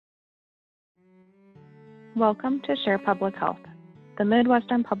Welcome to Share Public Health, the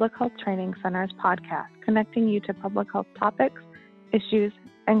Midwestern Public Health Training Center's podcast, connecting you to public health topics, issues,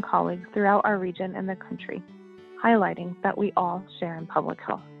 and colleagues throughout our region and the country, highlighting that we all share in public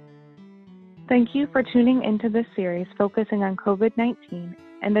health. Thank you for tuning into this series focusing on COVID-19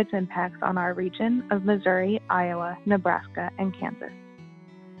 and its impacts on our region of Missouri, Iowa, Nebraska, and Kansas.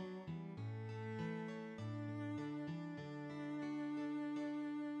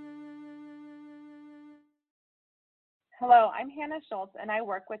 Hello, I'm Hannah Schultz, and I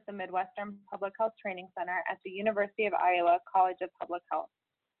work with the Midwestern Public Health Training Center at the University of Iowa College of Public Health.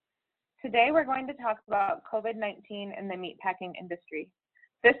 Today, we're going to talk about COVID-19 in the meatpacking industry.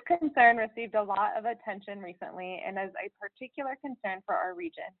 This concern received a lot of attention recently and is a particular concern for our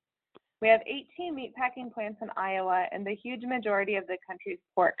region. We have 18 meatpacking plants in Iowa, and the huge majority of the country's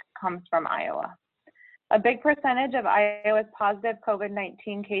pork comes from Iowa. A big percentage of Iowa's positive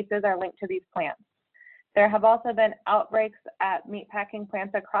COVID-19 cases are linked to these plants. There have also been outbreaks at meatpacking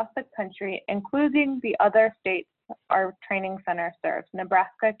plants across the country, including the other states our training center serves,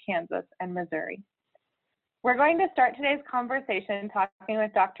 Nebraska, Kansas, and Missouri. We're going to start today's conversation talking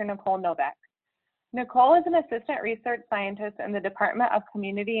with Dr. Nicole Novak. Nicole is an assistant research scientist in the Department of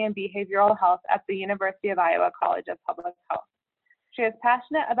Community and Behavioral Health at the University of Iowa College of Public Health. She is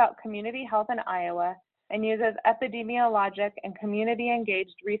passionate about community health in Iowa and uses epidemiologic and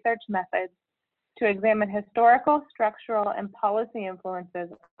community-engaged research methods to examine historical, structural, and policy influences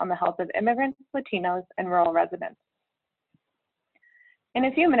on the health of immigrants, Latinos, and rural residents. In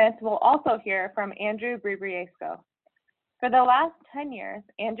a few minutes, we'll also hear from Andrew Bribriesco. For the last 10 years,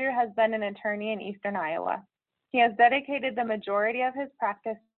 Andrew has been an attorney in Eastern Iowa. He has dedicated the majority of his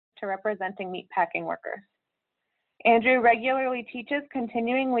practice to representing meatpacking workers. Andrew regularly teaches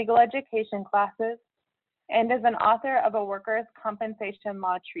continuing legal education classes and is an author of a workers' compensation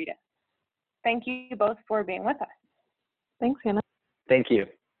law treatise. Thank you both for being with us. Thanks, Hannah. Thank you.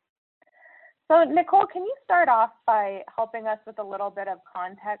 So, Nicole, can you start off by helping us with a little bit of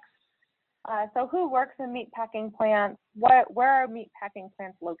context? So who works in meatpacking plants? Where are meatpacking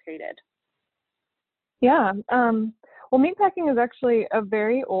plants located? Yeah, well, meatpacking is actually a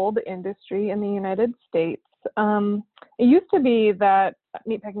very old industry in the United States. It used to be that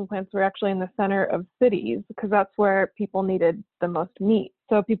meatpacking plants were actually in the center of cities because that's where people needed the most meat.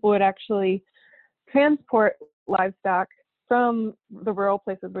 So people would actually transport livestock from the rural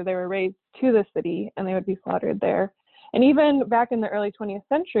places where they were raised to the city, and they would be slaughtered there. And even back in the early 20th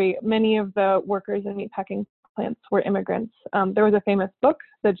century, many of the workers in meatpacking plants were immigrants. There was a famous book,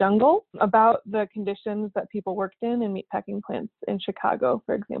 The Jungle, about the conditions that people worked in meatpacking plants in Chicago,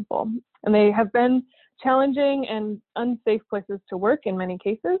 for example. And they have been challenging and unsafe places to work in many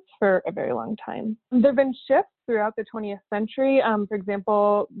cases for a very long time. There have been shifts throughout the 20th century. For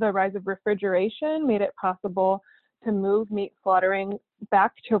example, the rise of refrigeration made it possible to move meat slaughtering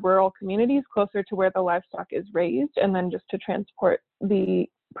back to rural communities closer to where the livestock is raised, and then just to transport the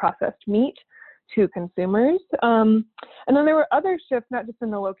processed meat to consumers. And then there were other shifts, not just in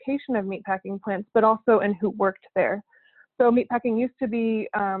the location of meatpacking plants, but also in who worked there. So meatpacking used to be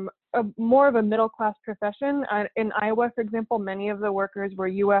more of a middle-class profession. In Iowa, for example, many of the workers were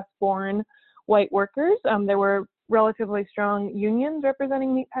U.S.-born white workers. There were relatively strong unions representing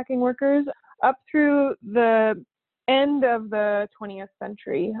meatpacking workers up through the end of the 20th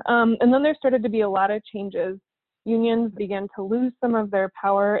century. And then there started to be a lot of changes. Unions began to lose some of their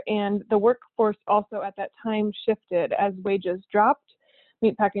power, and the workforce also at that time shifted as wages dropped.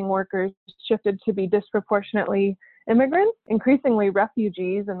 Meatpacking workers shifted to be disproportionately immigrants, increasingly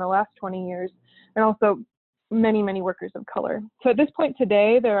refugees in the last 20 years, and also many, many workers of color. So at this point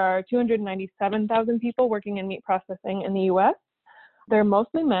today, there are 297,000 people working in meat processing in the U.S. They're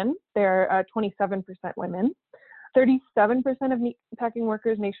mostly men. They're 27% women. 37% of meatpacking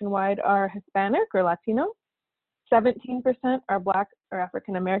workers nationwide are Hispanic or Latino. 17% are Black or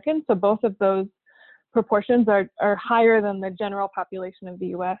African American. So both of those proportions are higher than the general population of the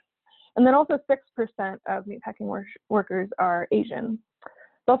U.S. And then also 6% of meatpacking workers are Asian.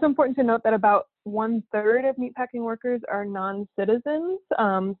 It's also important to note that about 1/3 of meatpacking workers are non-citizens.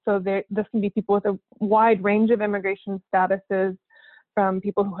 So this can be people with a wide range of immigration statuses, from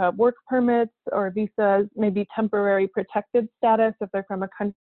people who have work permits or visas, maybe temporary protected status if they're from a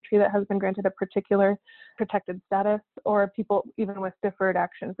country that has been granted a particular protected status, or people even with deferred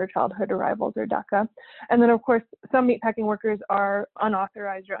action for childhood arrivals or DACA. And then, of course, some meatpacking workers are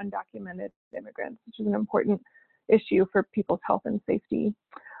unauthorized or undocumented immigrants, which is an important issue for people's health and safety.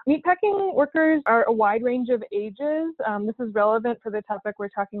 Meatpacking workers are a wide range of ages. This is relevant for the topic we're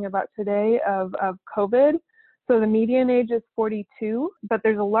talking about today of COVID. So the median age is 42, but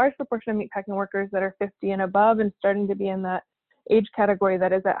there's a large proportion of meatpacking workers that are 50 and above and starting to be in that age category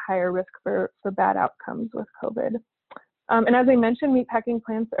that is at higher risk for bad outcomes with COVID. And as I mentioned, meatpacking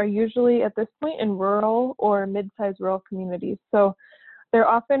plants are usually at this point in rural or mid-sized rural communities. So they're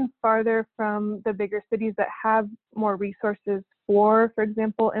often farther from the bigger cities that have more resources for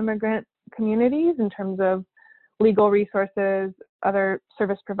example, immigrant communities in terms of legal resources, other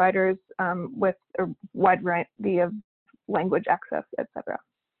service providers with a wide variety of language access, et cetera.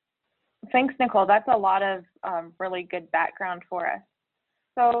 Thanks, Nicole. That's a lot of really good background for us.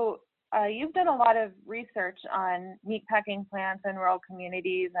 So you've done a lot of research on meatpacking plants in rural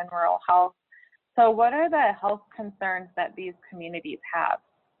communities and rural health. So what are the health concerns that these communities have?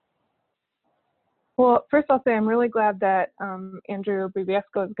 Well, first I'll say I'm really glad that Andrew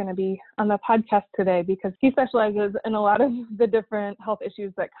Briviesco is going to be on the podcast today because he specializes in a lot of the different health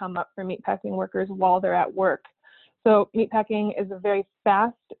issues that come up for meatpacking workers while they're at work. So meatpacking is a very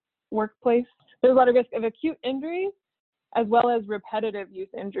fast workplace. There's a lot of risk of acute injuries as well as repetitive use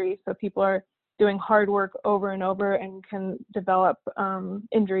injuries. So people are doing hard work over and over and can develop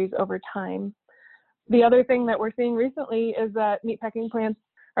injuries over time. The other thing that we're seeing recently is that meatpacking plants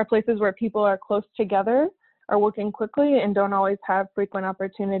are places where people are close together, are working quickly, and don't always have frequent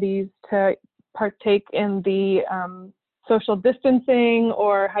opportunities to partake in the social distancing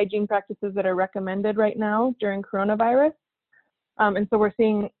or hygiene practices that are recommended right now during coronavirus. And so we're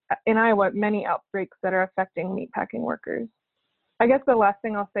seeing in Iowa many outbreaks that are affecting meatpacking workers. I guess the last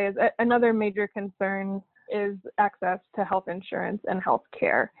thing I'll say is another major concern is access to health insurance and health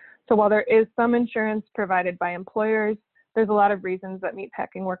care. So while there is some insurance provided by employers, there's a lot of reasons that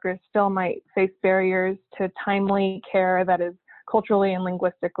meatpacking workers still might face barriers to timely care that is culturally and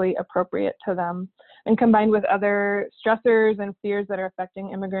linguistically appropriate to them. And combined with other stressors and fears that are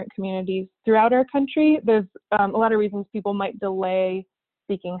affecting immigrant communities throughout our country, there's a lot of reasons people might delay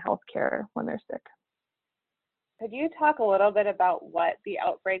seeking health care when they're sick. Could you talk a little bit about what the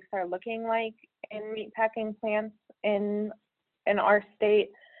outbreaks are looking like in meatpacking plants in our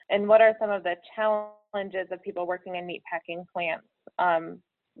state, and what are some of the challenges of people working in meatpacking plants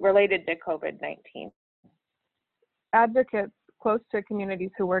related to COVID-19? Advocates close to communities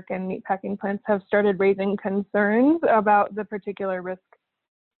who work in meatpacking plants have started raising concerns about the particular risk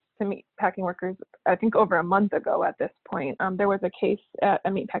to meatpacking workers, I think over a month ago at this point. There was a case at a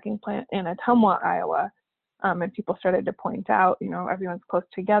meatpacking plant in Ottumwa, Iowa, and people started to point out, everyone's close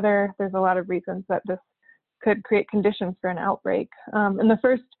together. There's a lot of reasons that this could create conditions for an outbreak. And the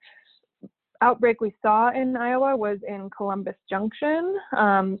first outbreak we saw in Iowa was in Columbus Junction.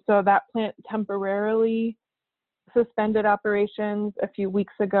 So that plant temporarily suspended operations a few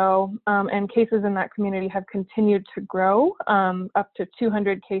weeks ago, and cases in that community have continued to grow, up to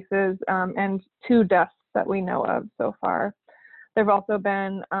 200 cases and 2 deaths that we know of so far. There have also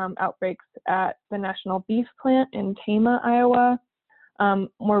been outbreaks at the National Beef Plant in Tama, Iowa.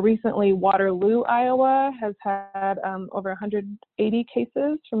 More recently, Waterloo, Iowa has had over 180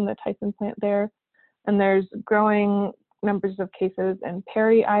 cases from the Tyson plant there. And there's growing numbers of cases in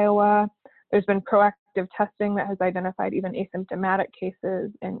Perry, Iowa. There's been proactive testing that has identified even asymptomatic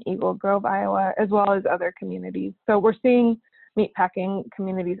cases in Eagle Grove, Iowa, as well as other communities. So we're seeing meatpacking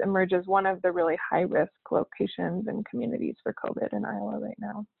communities emerge as one of the really high-risk locations and communities for COVID in Iowa right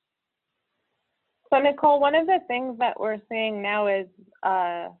now. So Nicole, one of the things that we're seeing now is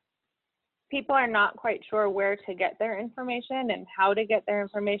people are not quite sure where to get their information and how to get their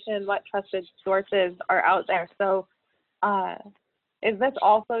information and what trusted sources are out there. So is this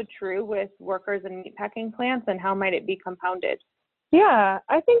also true with workers in meatpacking plants, and how might it be compounded? Yeah,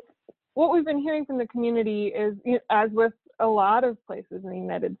 I think what we've been hearing from the community is, as with a lot of places in the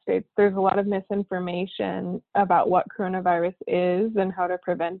United States, there's a lot of misinformation about what coronavirus is and how to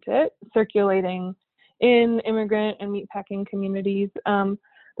prevent it circulating in immigrant and meatpacking communities.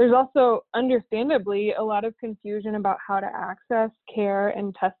 There's also, understandably, a lot of confusion about how to access care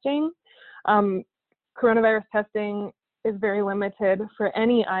and testing. Coronavirus testing is very limited for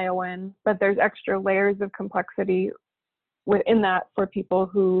any Iowan, but there's extra layers of complexity within that for people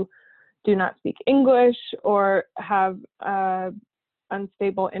who do not speak English or have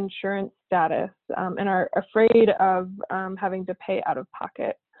unstable insurance status and are afraid of having to pay out of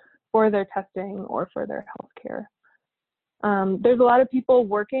pocket for their testing or for their health care. There's a lot of people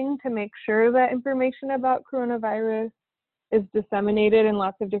working to make sure that information about coronavirus is disseminated in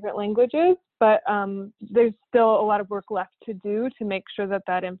lots of different languages, but there's still a lot of work left to do to make sure that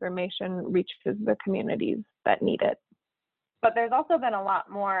that information reaches the communities that need it. But there's also been a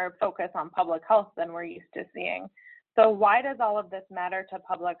lot more focus on public health than we're used to seeing. So why does all of this matter to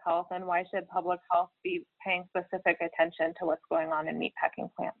public health, and why should public health be paying specific attention to what's going on in meatpacking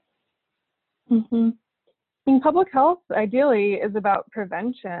plants? Mm-hmm. I mean, public health ideally is about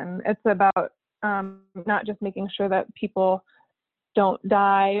prevention. It's about not just making sure that people don't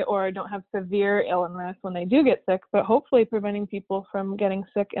die or don't have severe illness when they do get sick, but hopefully preventing people from getting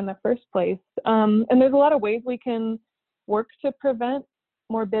sick in the first place. And there's a lot of ways we can work to prevent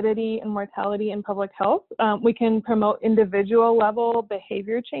morbidity and mortality in public health. We can promote individual level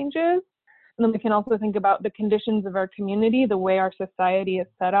behavior changes. And then we can also think about the conditions of our community, the way our society is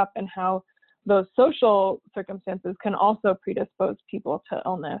set up, and how those social circumstances can also predispose people to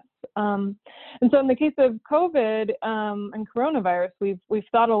illness. And so in the case of COVID and coronavirus, we've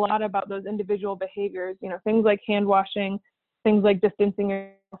thought a lot about those individual behaviors, things like hand washing, things like distancing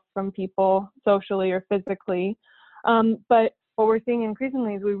yourself from people socially or physically. But what we're seeing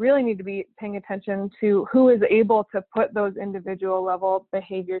increasingly is we really need to be paying attention to who is able to put those individual level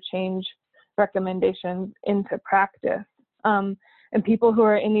behavior change recommendations into practice. And people who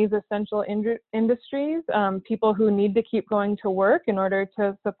are in these essential industries, people who need to keep going to work in order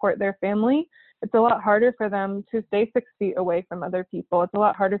to support their family, it's a lot harder for them to stay 6 feet away from other people. It's a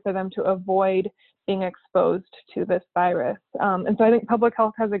lot harder for them to avoid being exposed to this virus. And so I think public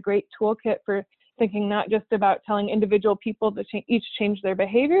health has a great toolkit for thinking not just about telling individual people to each change their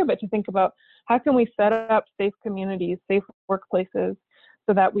behavior, but to think about how can we set up safe communities, safe workplaces,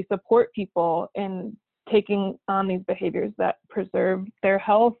 so that we support people in taking on these behaviors that preserve their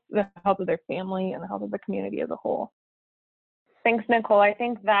health, the health of their family, and the health of the community as a whole. Thanks, Nicole. I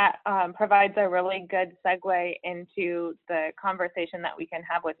think that provides a really good segue into the conversation that we can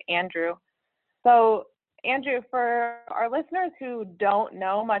have with Andrew. So, Andrew, for our listeners who don't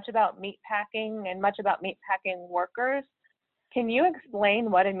know much about meatpacking and much about meatpacking workers, can you explain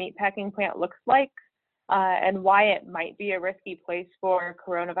what a meatpacking plant looks like and why it might be a risky place for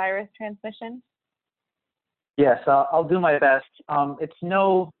coronavirus transmission? Yes, I'll do my best. It's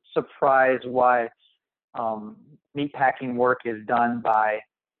no surprise why meatpacking work is done by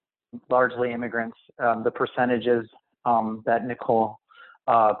largely immigrants. The percentages that Nicole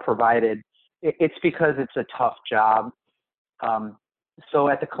provided, it's because it's a tough job. So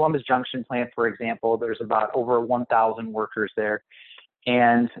at the Columbus Junction plant, for example, there's about over 1,000 workers there.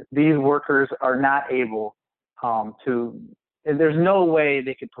 And these workers are not able there's no way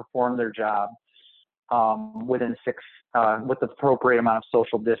they could perform their job within with the appropriate amount of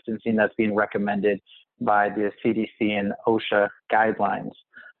social distancing that's being recommended by the CDC and OSHA guidelines.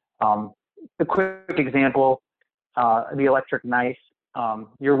 A quick example, the electric knife,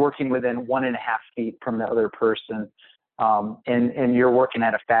 you're working within 1.5 feet from the other person, and you're working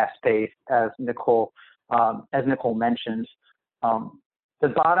at a fast pace, as Nicole mentioned. The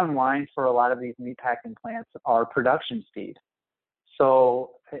bottom line for a lot of these meatpacking plants are production speed.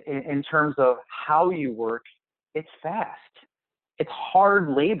 So in terms of how you work, it's fast. It's hard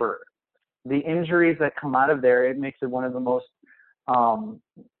labor. The injuries that come out of there, it makes it one of the most,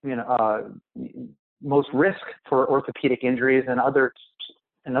 most risk for orthopedic injuries and other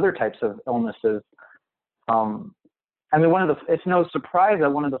types of illnesses. It's no surprise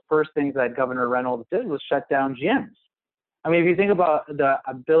that one of the first things that Governor Reynolds did was shut down gyms. I mean, if you think about the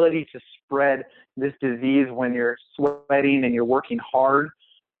ability to spread this disease when you're sweating and you're working hard,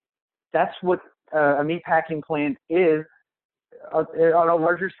 that's what a meatpacking plant is on a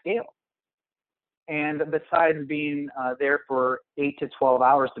larger scale. And besides being there for 8 to 12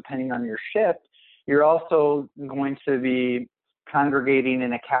 hours, depending on your shift, you're also going to be congregating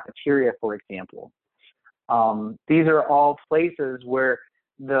in a cafeteria, for example. These are all places where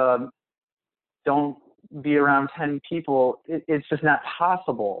don't be around 10 people. It's just not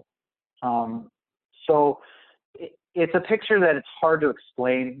possible. So it's a picture that it's hard to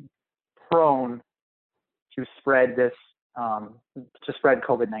explain, prone to spread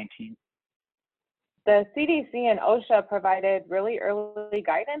COVID-19. The CDC and OSHA provided really early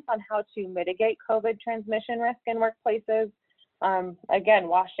guidance on how to mitigate COVID transmission risk in workplaces. Again,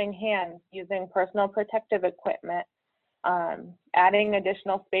 washing hands, using personal protective equipment, adding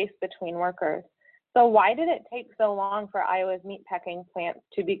additional space between workers. So why did it take so long for Iowa's meatpacking plants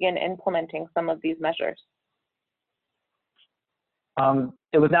to begin implementing some of these measures?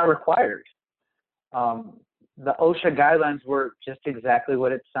 It was not required. The OSHA guidelines were just exactly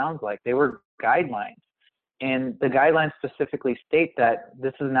what it sounds like. They were guidelines. And the guidelines specifically state that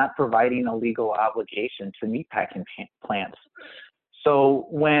this is not providing a legal obligation to meatpacking plants. So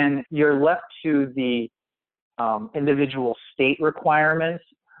when you're left to the individual state requirements,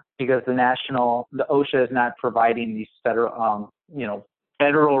 because the OSHA is not providing these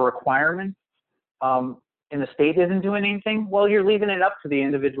federal requirements, and the state isn't doing anything, well, you're leaving it up to the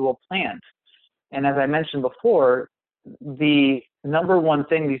individual plants. And as I mentioned before, the number one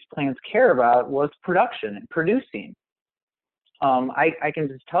thing these plants care about was production and producing. I can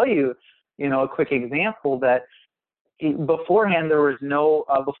just tell you, a quick example that beforehand there was no,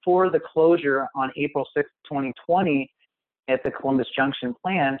 before the closure on April 6, 2020 at the Columbus Junction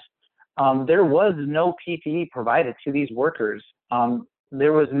plant, there was no PPE provided to these workers.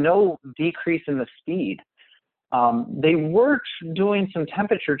 There was no decrease in the speed. They were doing some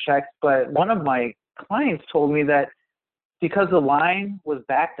temperature checks, but one of my clients told me that because the line was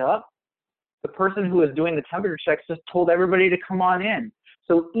backed up, the person who was doing the temperature checks just told everybody to come on in.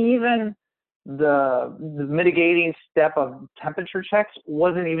 So even the mitigating step of temperature checks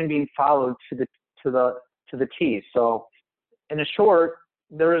wasn't even being followed to the T. So in a short,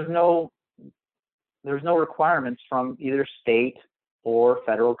 there's no requirements from either state or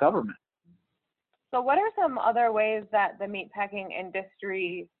federal government. So what are some other ways that the meatpacking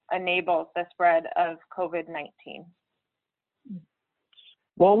industry enables the spread of COVID-19?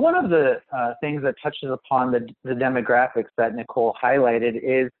 Well, one of the things that touches upon the demographics that Nicole highlighted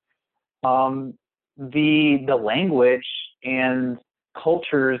is the language and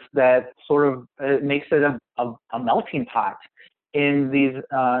cultures that sort of makes it a melting pot in these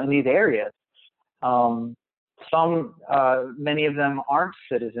areas. Many of them aren't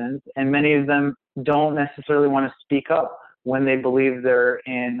citizens, and many of them don't necessarily want to speak up when they believe they're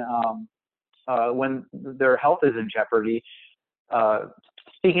when their health is in jeopardy.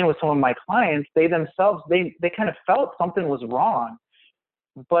 Speaking with some of my clients, they themselves, they kind of felt something was wrong,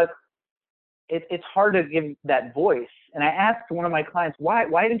 but it's hard to give that voice. And I asked one of my clients, why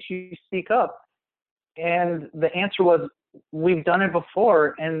didn't you speak up? And the answer was, we've done it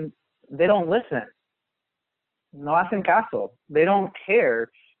before and they don't listen. No hacen caso. They don't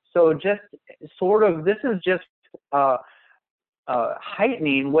care. So just sort of, this is just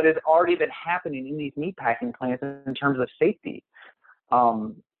heightening what has already been happening in these meatpacking plants in terms of safety.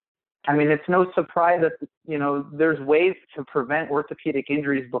 I mean, it's no surprise that, there's ways to prevent orthopedic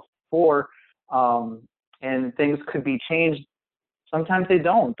injuries before, and things could be changed. Sometimes they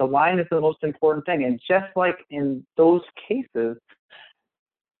don't. The line is the most important thing. And just like in those cases,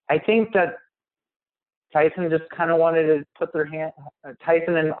 I think that Tyson just kind of wanted to put their hand,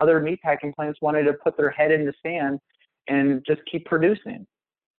 Tyson and other meatpacking plants wanted to put their head in the sand and just keep producing.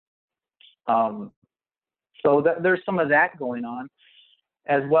 So there's some of that going on,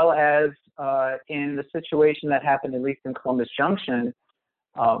 as well as in the situation that happened, at least in Columbus Junction,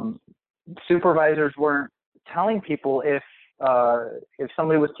 supervisors weren't telling people if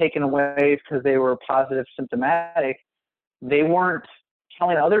somebody was taken away because they were positive symptomatic. They weren't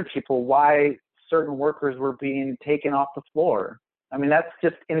telling other people why certain workers were being taken off the floor. I mean, that's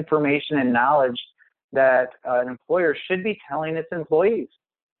just information and knowledge that an employer should be telling its employees.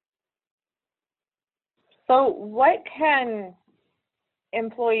 So what can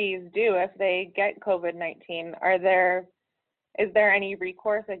employees do if they get COVID-19? Is there any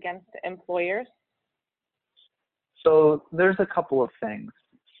recourse against employers? So there's a couple of things.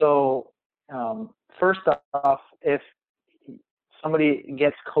 So first off, if somebody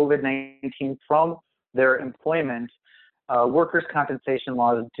gets COVID-19 from their employment, workers' compensation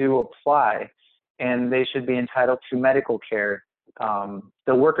laws do apply, and they should be entitled to medical care.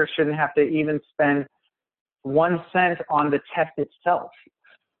 The worker shouldn't have to even spend 1 cent on the test itself.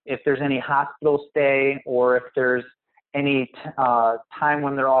 If there's any hospital stay, or if there's any time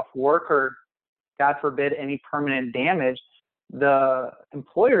when they're off work, or God forbid, any permanent damage, the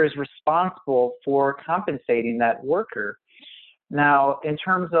employer is responsible for compensating that worker. Now, in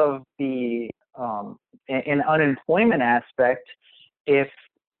terms of the an unemployment aspect, if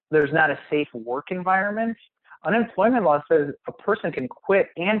there's not a safe work environment, unemployment law says a person can quit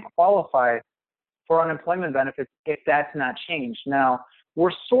and qualify for unemployment benefits if that's not changed. Now,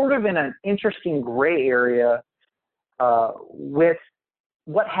 we're sort of in an interesting gray area with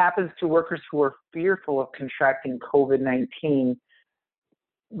what happens to workers who are fearful of contracting COVID-19,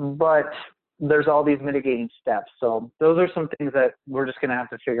 but there's all these mitigating steps. So those are some things that we're just going to have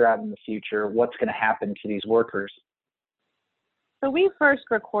to figure out in the future, what's going to happen to these workers. So we first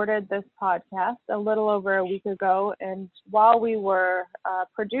recorded this podcast a little over a week ago, and while we were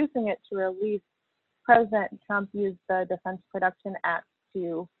producing it to release, President Trump used the Defense Production Act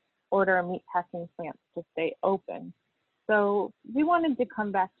to order meatpacking plants to stay open. So we wanted to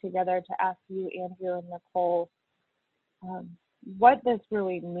come back together to ask you, Andrew and Nicole, what this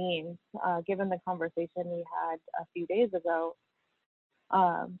really means, given the conversation we had a few days ago.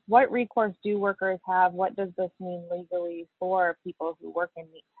 What recourse do workers have? What does this mean legally for people who work in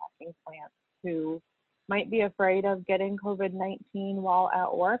meatpacking plants who might be afraid of getting COVID-19 while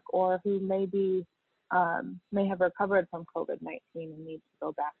at work, or who may have recovered from COVID-19 and need to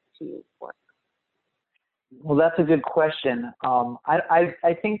go back to work? Well, that's a good question. I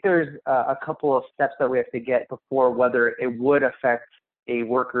think there's a couple of steps that we have to get before whether it would affect a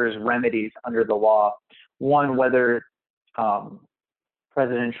worker's remedies under the law. One, whether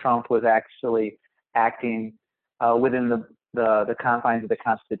President Trump was actually acting within the confines of the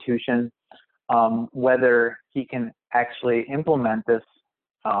Constitution, whether he can actually implement this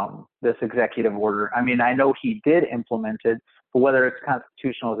executive order. I mean, I know he did implement it, but whether it's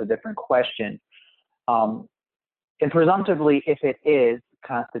constitutional is a different question. And presumptively, if it is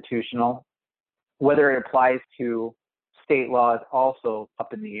constitutional, whether it applies to state law is also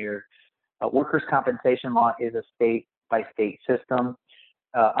up in the air. Workers' compensation law is a state-by-state system.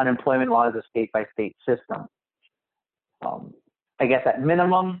 Unemployment law is a state-by-state system. I guess at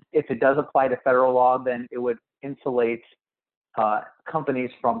minimum, if it does apply to federal law, then it would insulate companies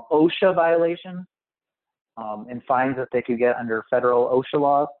from OSHA violations and fines that they could get under federal OSHA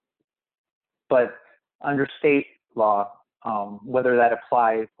laws. But under state law, whether that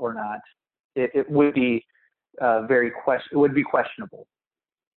applies or not, it would be questionable.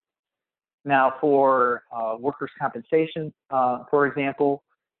 Now, for workers' compensation, for example,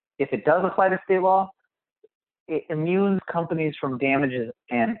 if it does apply to state law, it immunes companies from damages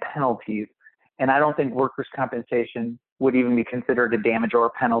and penalties. And I don't think workers' compensation would even be considered a damage or a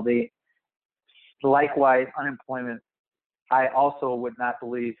penalty. Likewise, unemployment, I also would not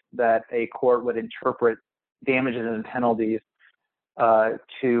believe that a court would interpret damages and penalties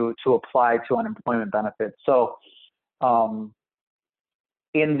to apply to unemployment benefits. So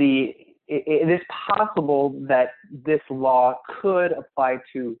it is possible that this law could apply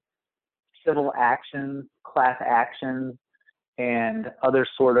to civil actions, class actions, and other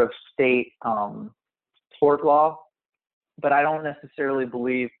sort of state tort law, but I don't necessarily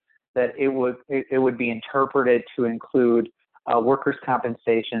believe that it would be interpreted to include workers'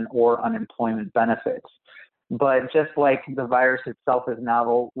 compensation or unemployment benefits. But just like the virus itself is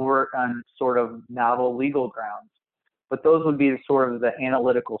novel, we're on sort of novel legal grounds. But those would be sort of the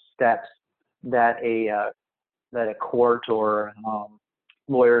analytical steps that a court or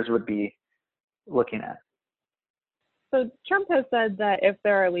lawyers would be looking at. So Trump has said that if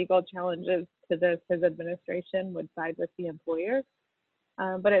there are legal challenges to this, his administration would side with the employers.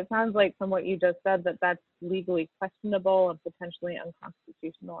 But it sounds like from what you just said that that's legally questionable and potentially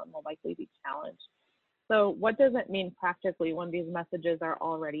unconstitutional and will likely be challenged. So what does it mean practically when these messages are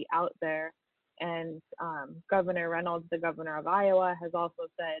already out there? And Governor Reynolds, the governor of Iowa, has also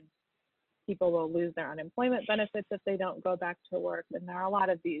said people will lose their unemployment benefits if they don't go back to work. And there are a lot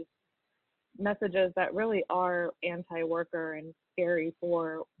of these messages that really are anti-worker and scary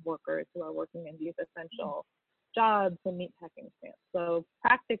for workers who are working in these essential jobs and meatpacking plants. So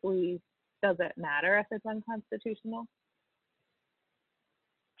practically, does it matter if it's unconstitutional?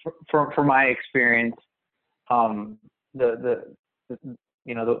 From my experience, the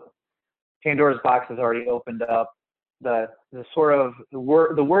Pandora's box has already opened up. The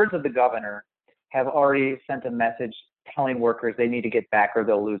words of the governor have already sent a message telling workers they need to get back or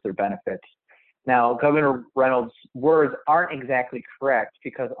they'll lose their benefits. Now, Governor Reynolds' words aren't exactly correct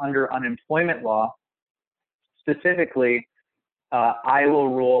because under unemployment law, specifically,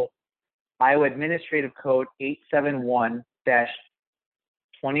 Iowa Administrative Code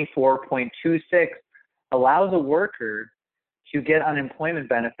 871-24.26 allows a worker to get unemployment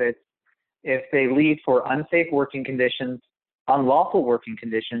benefits if they leave for unsafe working conditions, unlawful working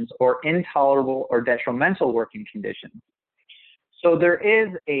conditions, or intolerable or detrimental working conditions. So there is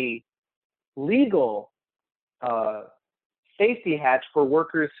a legal safety hatch for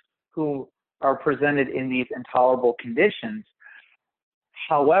workers who are presented in these intolerable conditions.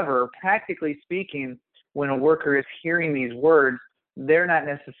 However, practically speaking, when a worker is hearing these words, they're not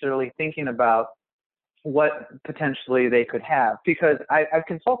necessarily thinking about what potentially they could have. Because I've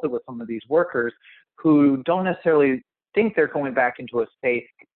consulted with some of these workers who don't necessarily think they're going back into a safe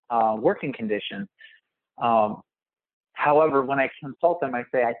working condition. However, when I consult them, I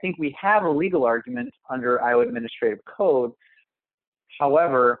say, I think we have a legal argument under Iowa Administrative Code.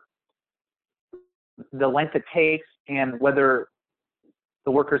 However, the length it takes and whether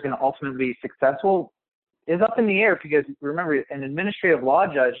the worker is going to ultimately be successful is up in the air because, remember, an administrative law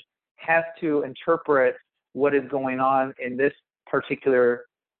judge has to interpret what is going on in this particular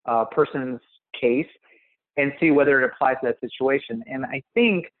person's case and see whether it applies to that situation. And I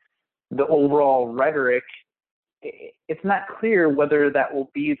think the overall rhetoric, it's not clear whether that will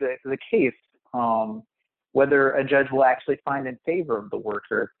be the case, whether a judge will actually find in favor of the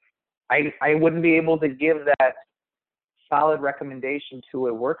worker. I wouldn't be able to give that solid recommendation to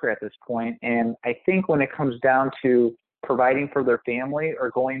a worker at this point. And I think when it comes down to providing for their family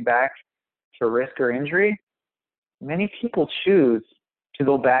or going back to risk or injury, many people choose to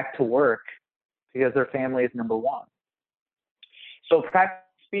go back to work because their family is number one. So practically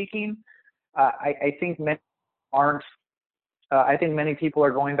speaking, I think many aren't. I think many people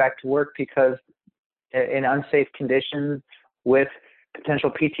are going back to work because in unsafe conditions with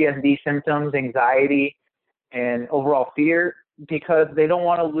potential PTSD symptoms, anxiety, and overall fear, because they don't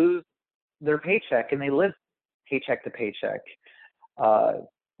want to lose their paycheck and they live paycheck to paycheck.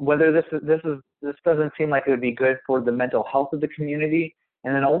 Whether this doesn't seem like it would be good for the mental health of the community,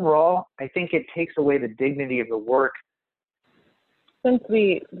 and then overall, I think it takes away the dignity of the work. Since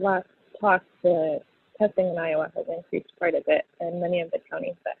we last talked, the testing in Iowa has increased quite a bit, and many of the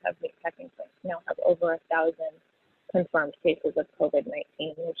counties that have meatpacking plants now have over 1,000 confirmed cases of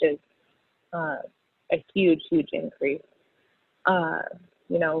COVID-19, which is a huge, huge increase.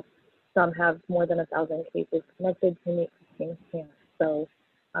 You know, some have more than 1,000 cases connected to meatpacking plants. So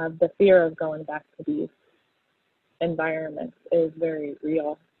the fear of going back to these environments is very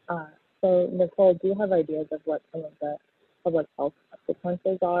real. So Nicole, do you have ideas of what some of the public health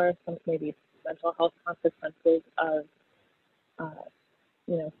consequences are, some maybe mental health consequences of,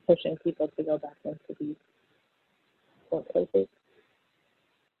 you know, pushing people to go back into these workplaces?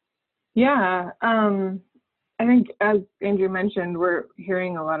 Yeah, I think as Andrew mentioned, we're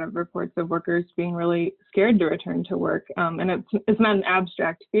hearing a lot of reports of workers being really scared to return to work. And it's not an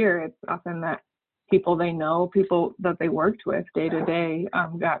abstract fear. It's often that people they know, people that they worked with day to day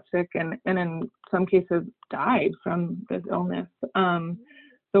got sick and in some cases died from this illness.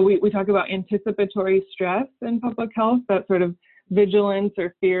 So we talk about anticipatory stress in public health, that sort of vigilance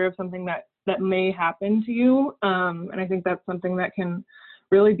or fear of something that may happen to you. And I think that's something that can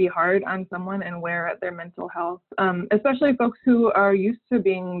really be hard on someone and wear at their mental health, especially folks who are used to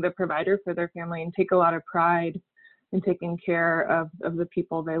being the provider for their family and take a lot of pride in taking care of the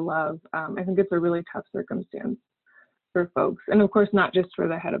people they love. I think it's a really tough circumstance for folks. And of course, not just for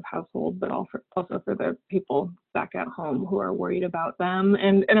the head of household, but also for the people back at home who are worried about them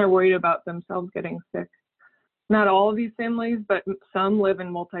and are worried about themselves getting sick. Not all of these families, but some live in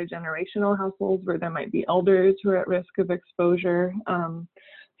multi-generational households where there might be elders who are at risk of exposure. So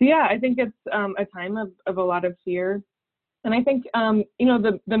yeah, I think it's a time of a lot of fear. And I think, you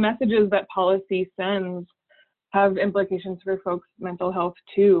know, the messages that policy sends have implications for folks' mental health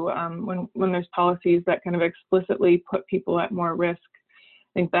too. When there's policies that kind of explicitly put people at more risk,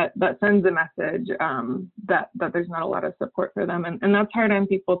 I think that sends a message that there's not a lot of support for them. And that's hard on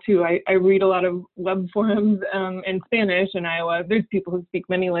people too. I read a lot of web forums in Spanish in Iowa. There's people who speak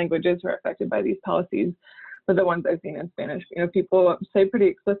many languages who are affected by these policies, but the ones I've seen in Spanish, you know, people say pretty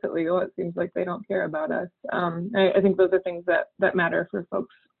explicitly, oh, it seems like they don't care about us. I think those are things that matter for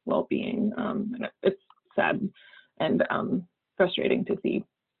folks' well-being. And it's sad and frustrating to see.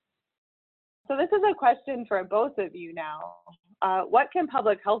 So this is a question for both of you now. What can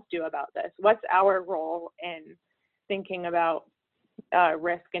public health do about this? What's our role in thinking about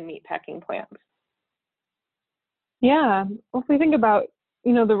risk in meatpacking plants? Yeah, well, if we think about,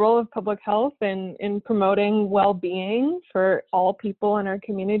 you know, the role of public health in promoting well-being for all people in our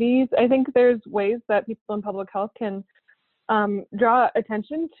communities, I think there's ways that people in public health can draw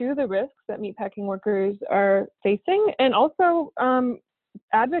attention to the risks that meatpacking workers are facing, and also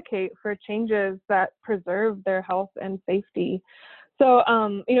advocate for changes that preserve their health and safety. So,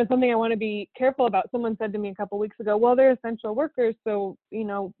 you know, something I want to be careful about, someone said to me a couple weeks ago, well, they're essential workers, so, you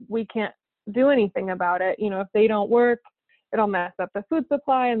know, we can't do anything about it. You know, if they don't work, it'll mess up the food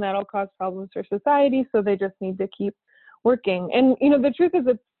supply and that'll cause problems for society, so they just need to keep working. And, you know, the truth is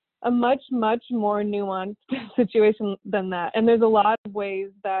it's a much, much more nuanced situation than that. And there's a lot of ways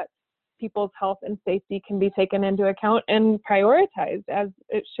that people's health and safety can be taken into account and prioritized as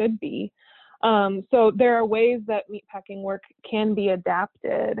it should be. So there are ways that meatpacking work can be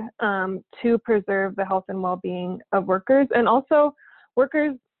adapted to preserve the health and well-being of workers. And also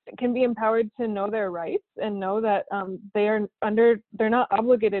workers can be empowered to know their rights and know that they're not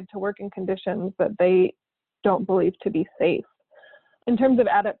obligated to work in conditions that they don't believe to be safe. In terms of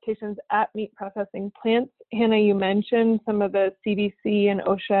adaptations at meat processing plants, Hannah, you mentioned some of the CDC and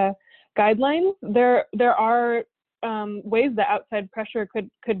OSHA guidelines. There are ways that outside pressure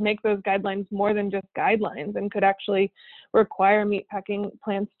could make those guidelines more than just guidelines and could actually require meatpacking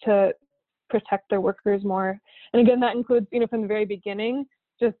plants to protect their workers more. And again, that includes, you know, from the very beginning,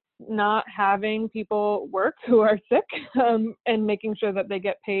 just not having people work who are sick and making sure that they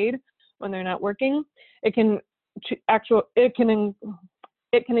get paid when they're not working.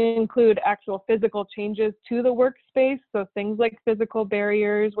 It can include actual physical changes to the workspace, so things like physical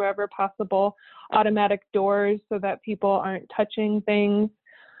barriers wherever possible, automatic doors so that people aren't touching things.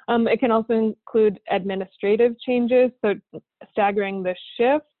 It can also include administrative changes, so staggering the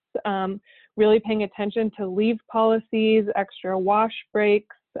shifts, really paying attention to leave policies, extra wash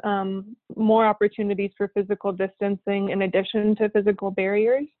breaks, more opportunities for physical distancing in addition to physical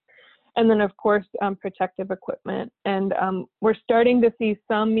barriers. And then, of course, protective equipment. And we're starting to see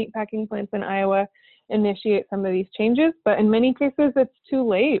some meatpacking plants in Iowa initiate some of these changes, but in many cases, it's too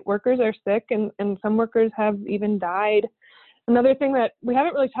late. Workers are sick, and some workers have even died. Another thing that we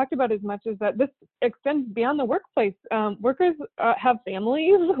haven't really talked about as much is that this extends beyond the workplace. Workers have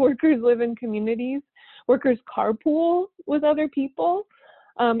families, workers live in communities, workers carpool with other people.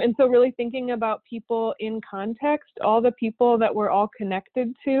 And so really thinking about people in context, all the people that we're all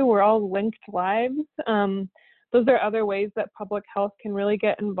connected to, we're all linked lives. Those are other ways that public health can really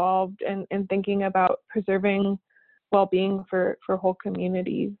get involved in thinking about preserving well-being for whole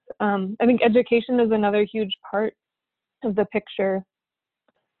communities. I think education is another huge part of the picture,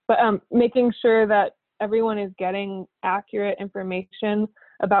 but making sure that everyone is getting accurate information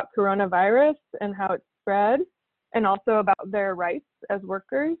about coronavirus and how it's spread, and also about their rights as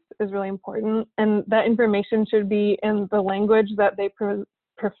workers is really important. And that information should be in the language that they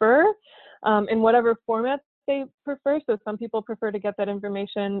prefer, in whatever format they prefer. So some people prefer to get that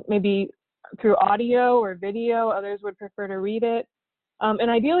information maybe through audio or video, others would prefer to read it. And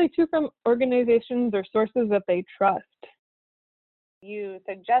ideally too from organizations or sources that they trust. You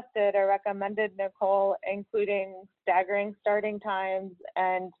suggested or recommended, Nicole, including staggering starting times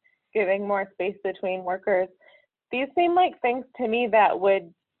and giving more space between workers. These seem like things to me that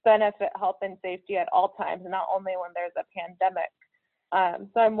would benefit health and safety at all times, not only when there's a pandemic.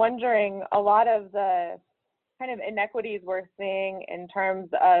 So I'm wondering, a lot of the kind of inequities we're seeing in terms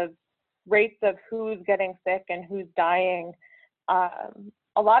of rates of who's getting sick and who's dying,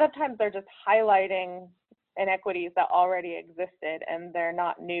 a lot of times they're just highlighting inequities that already existed, and they're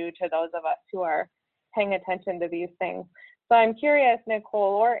not new to those of us who are paying attention to these things. So I'm curious,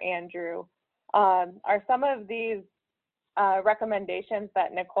 Nicole or Andrew, are some of these recommendations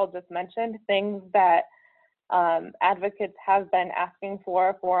that Nicole just mentioned things that advocates have been asking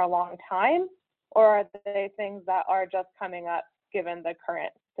for a long time, or are they things that are just coming up given the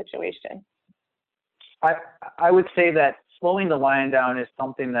current situation? I would say that slowing the line down is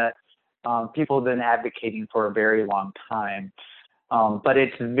something that people have been advocating for a very long time. But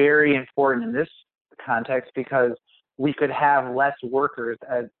it's very important in this context because we could have less workers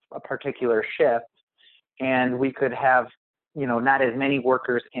at a particular shift, and we could have, not as many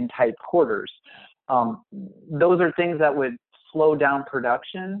workers in tight quarters. Those are things that would slow down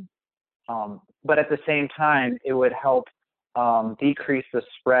production, but at the same time, it would help decrease the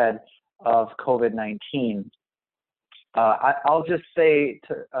spread of COVID-19. I'll just say,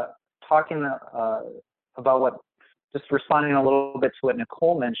 talking about just responding a little bit to what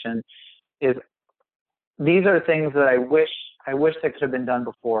Nicole mentioned, is these are things that I wish that could have been done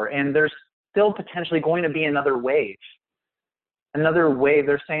before. And there's still potentially going to be another wave.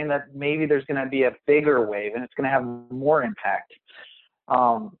 They're saying that maybe there's going to be a bigger wave and it's going to have more impact.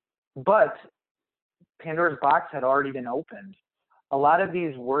 But Pandora's box had already been opened. A lot of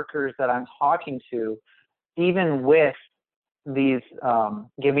these workers that I'm talking to, even with these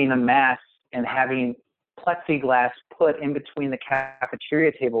giving them masks and having plexiglass put in between the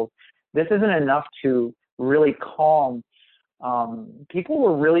cafeteria tables, this isn't enough to really calm. People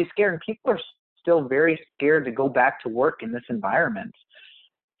were really scared, and people are still very scared to go back to work in this environment.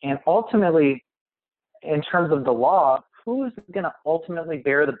 And ultimately, in terms of the law, who's going to ultimately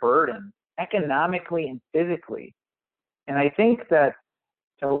bear the burden economically and physically? And I think that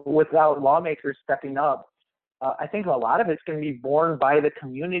without lawmakers stepping up, I think a lot of it's going to be borne by the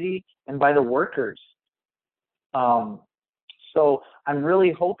community and by the workers. So I'm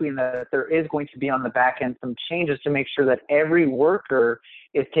really hoping that there is going to be on the back end some changes to make sure that every worker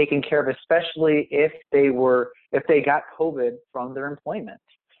is taken care of, especially if they got COVID from their employment.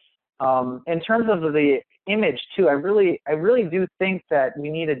 In terms of the image too, I really do think that we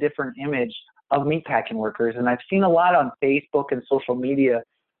need a different image of meatpacking workers, and I've seen a lot on Facebook and social media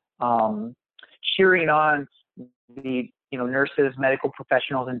cheering on the nurses, medical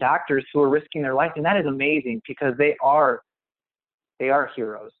professionals, and doctors who are risking their life, and that is amazing because they are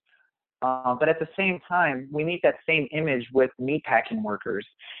heroes. But at the same time, we need that same image with meatpacking workers.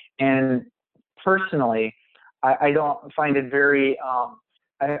 And personally, I don't find it very.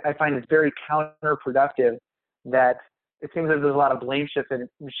 I find it very counterproductive that it seems like there's a lot of blame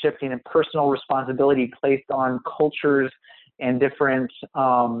shifting and personal responsibility placed on cultures and different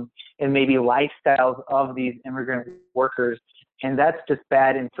and maybe lifestyles of these immigrant workers. And that's just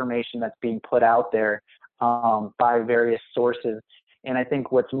bad information that's being put out there by various sources. And I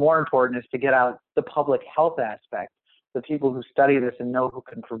think what's more important is to get out the public health aspect, the people who study this and know who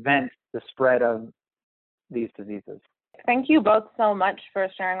can prevent the spread of these diseases. Thank you both so much for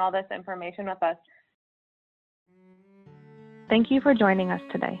sharing all this information with us. Thank you for joining us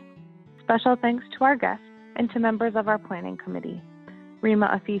today. Special thanks to our guests and to members of our planning committee,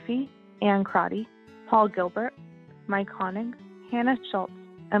 Rima Afifi, Ann Crotty, Paul Gilbert, Mike Honig, Hannah Schultz,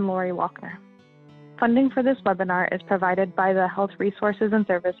 and Lori Walkner. Funding for this webinar is provided by the Health Resources and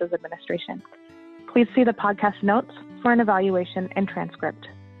Services Administration. Please see the podcast notes for an evaluation and transcript.